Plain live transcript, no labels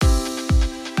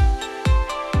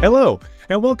Hello,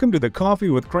 and welcome to the Coffee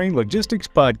with Crane Logistics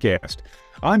Podcast.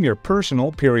 I'm your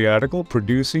personal, periodical,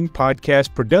 producing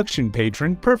podcast production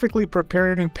patron, perfectly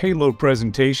preparing payload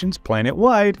presentations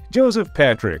planet-wide, Joseph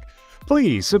Patrick.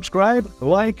 Please subscribe,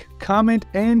 like, comment,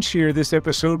 and share this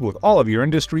episode with all of your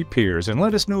industry peers, and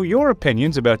let us know your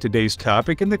opinions about today's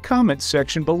topic in the comments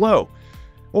section below.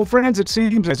 Well, friends, it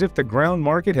seems as if the ground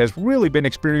market has really been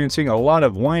experiencing a lot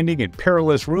of winding and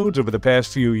perilous roads over the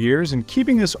past few years, and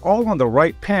keeping us all on the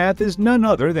right path is none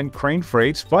other than Crane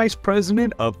Freight's Vice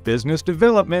President of Business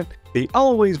Development, the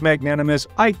always magnanimous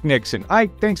Ike Nixon.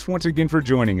 Ike, thanks once again for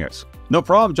joining us. No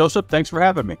problem, Joseph. Thanks for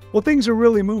having me. Well, things are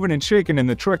really moving and shaking in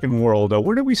the trucking world.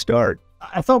 Where do we start?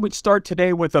 I thought we'd start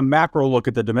today with a macro look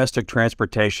at the domestic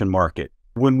transportation market.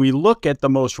 When we look at the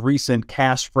most recent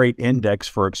Cass Freight Index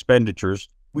for expenditures,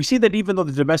 we see that even though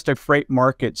the domestic freight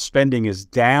market spending is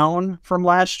down from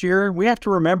last year, we have to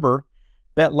remember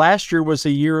that last year was a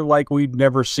year like we've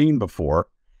never seen before.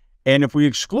 And if we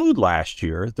exclude last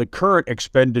year, the current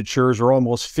expenditures are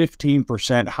almost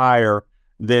 15% higher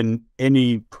than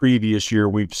any previous year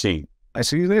we've seen. I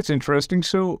see. That's interesting.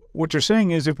 So what you're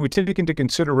saying is if we take into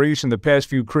consideration the past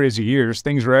few crazy years,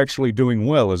 things are actually doing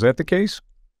well. Is that the case?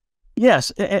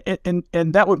 Yes, and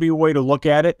that would be a way to look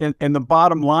at it. And the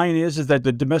bottom line is that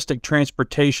the domestic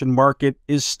transportation market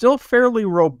is still fairly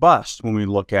robust when we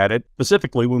look at it,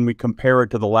 specifically when we compare it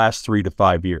to the last 3 to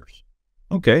 5 years.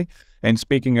 Okay. And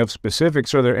speaking of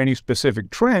specifics, are there any specific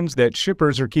trends that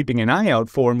shippers are keeping an eye out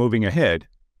for moving ahead?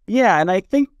 Yeah, and I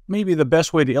think maybe the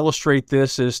best way to illustrate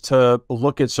this is to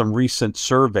look at some recent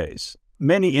surveys.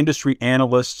 Many industry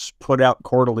analysts put out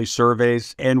quarterly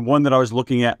surveys, and one that I was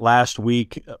looking at last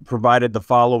week provided the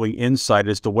following insight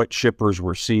as to what shippers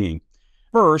were seeing.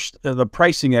 First, the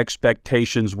pricing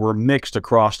expectations were mixed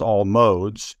across all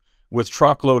modes, with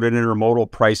truckload and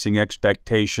intermodal pricing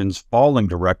expectations falling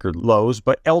to record lows,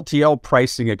 but LTL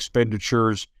pricing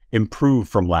expenditures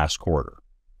improved from last quarter.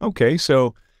 Okay,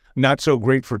 so not so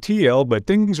great for TL, but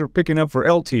things are picking up for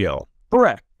LTL.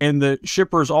 Correct. And the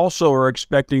shippers also are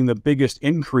expecting the biggest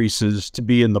increases to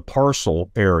be in the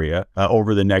parcel area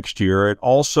over the next year. And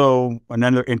also,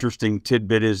 another interesting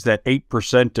tidbit is that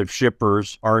 8% of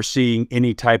shippers are seeing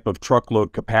any type of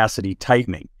truckload capacity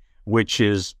tightening, which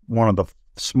is one of the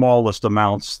smallest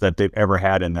amounts that they've ever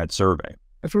had in that survey.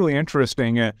 That's really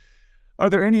interesting. Are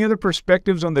there any other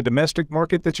perspectives on the domestic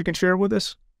market that you can share with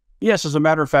us? Yes, as a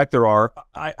matter of fact, there are.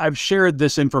 I've shared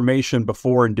this information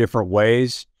before in different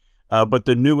ways. But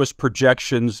the newest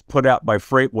projections put out by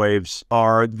FreightWaves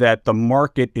are that the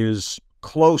market is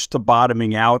close to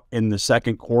bottoming out in the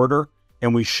second quarter,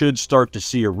 and we should start to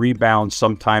see a rebound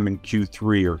sometime in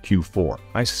Q3 or Q4.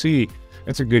 I see.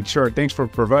 That's a good chart. Thanks for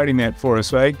providing that for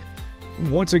us, Ike.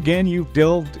 Once again, you've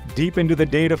delved deep into the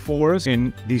data for us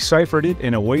and deciphered it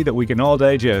in a way that we can all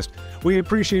digest. We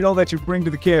appreciate all that you bring to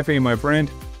the cafe, my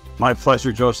friend. My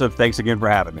pleasure, Joseph. Thanks again for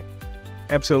having me.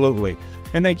 Absolutely.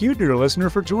 And thank you, dear listener,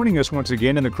 for joining us once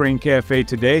again in the Crane Cafe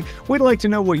today. We'd like to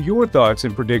know what your thoughts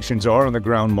and predictions are on the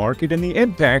ground market and the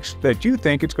impacts that you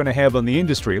think it's going to have on the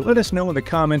industry. Let us know in the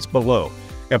comments below.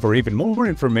 And for even more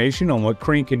information on what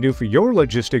Crane can do for your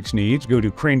logistics needs, go to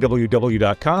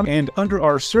craneww.com, and under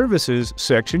our services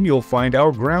section, you'll find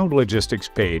our ground logistics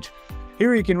page.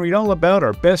 Here you can read all about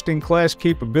our best-in-class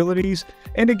capabilities.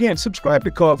 And again, subscribe to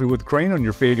Coffee with Crane on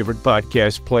your favorite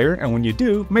podcast player. And when you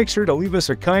do, make sure to leave us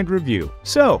a kind review.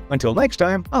 So, until next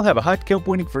time, I'll have a hot cup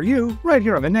waiting for you right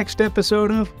here on the next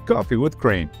episode of Coffee with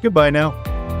Crane. Goodbye now.